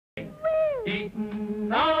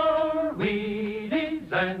Eating our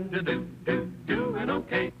Wheaties and doing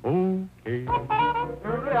okay. Okay.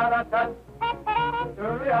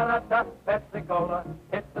 Pepsi-Cola,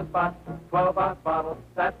 hit the spot. 12-ounce bottles,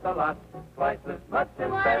 that's a lot. Twice as much as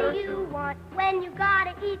What do you want when you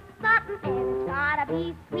gotta eat something? And it's gotta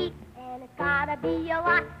be sweet, and it's gotta be a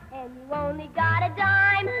lot, and you only got a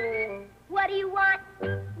dime. What do you want?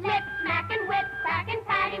 Lip smacking, whip cracking,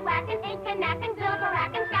 patty whacking, ink and knacking, silver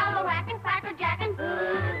racking, shallow racking, cracker jacking,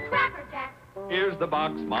 cracker jack. Here's the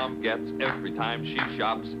box Mom gets every time she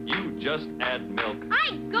shops. You just add milk.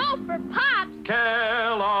 I'd go for Pops.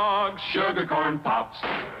 Kellogg's Sugar Corn Pops.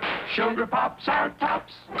 Sugar Pops are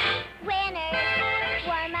tops. Winners,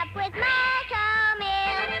 warm up with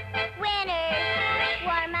Malcolm-Milk. Winners,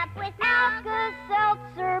 warm up with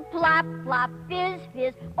Alka-Seltzer. Plop, plop, fizz,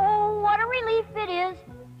 fizz. Oh, what a relief it is.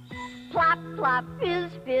 Plop, plop,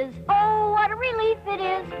 fizz, fizz. Oh, what a relief it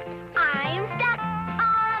is. I'm stuck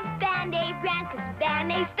on Band-Aid brand, 'cause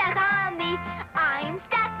Band-Aid stuck on me. I'm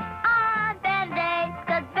stuck on Band-Aid,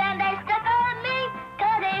 'cause Band-Aid stuck on me.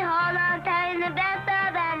 'Cause they hold on tight in the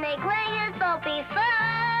bathtub and they cling as soapy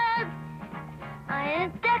suds. I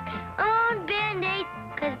am stuck on Band-Aid,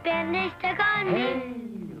 'cause Band-Aid stuck on me. Hey,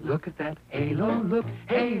 look at that halo look.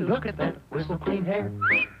 Hey, look at that whistle clean hair.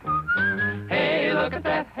 Hey, look at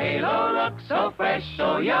that halo look. So fresh,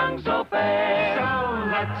 so young, so fair. So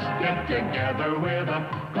let's get together with a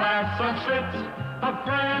glass of Schlitz, a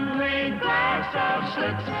friendly glass of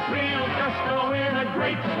Schlitz. We'll just go in a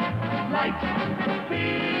great light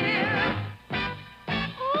beer.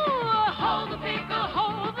 Ooh, hold the pickle,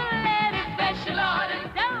 hold the lettuce, special orders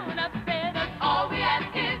down up with us. All we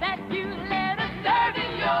ask is that you let us serve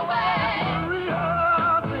it your way. Hurry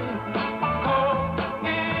up, Coke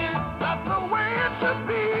is not the way it should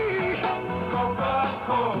be.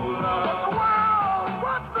 Coca-Cola, wow,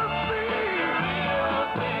 what's the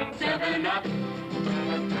speed? 7 Up,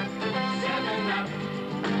 7 Up.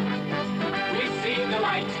 We've seen the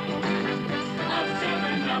light of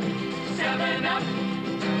 7 Up, 7 Up,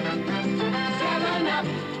 7 Up.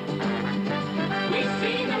 We've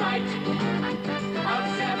seen the light of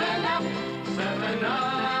 7 Up, 7 Up.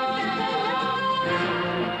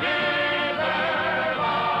 Give them a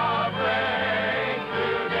break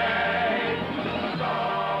today. So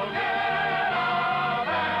get up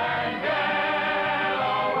and get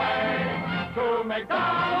away to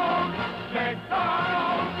McDonald's,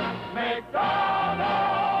 McDonald's,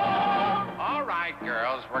 McDonald's. All right,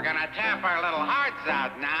 girls, we're gonna tap our little hearts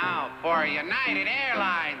out now for United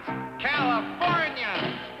Airlines,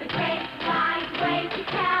 California. The great wide way to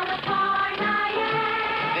California,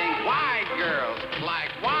 yeah. Think wide, girls, like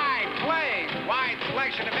wide planes, wide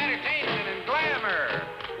selection of entertainment and glamour,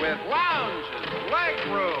 with lounges, leg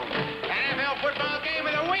room, NFL football game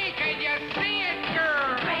of the week, and you see it,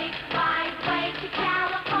 girls. Great wide way to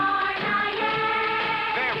California,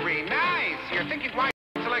 yeah. Very nice. You're thinking wide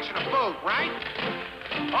selection of food, right?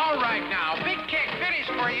 All right now, big kick finish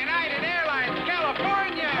for United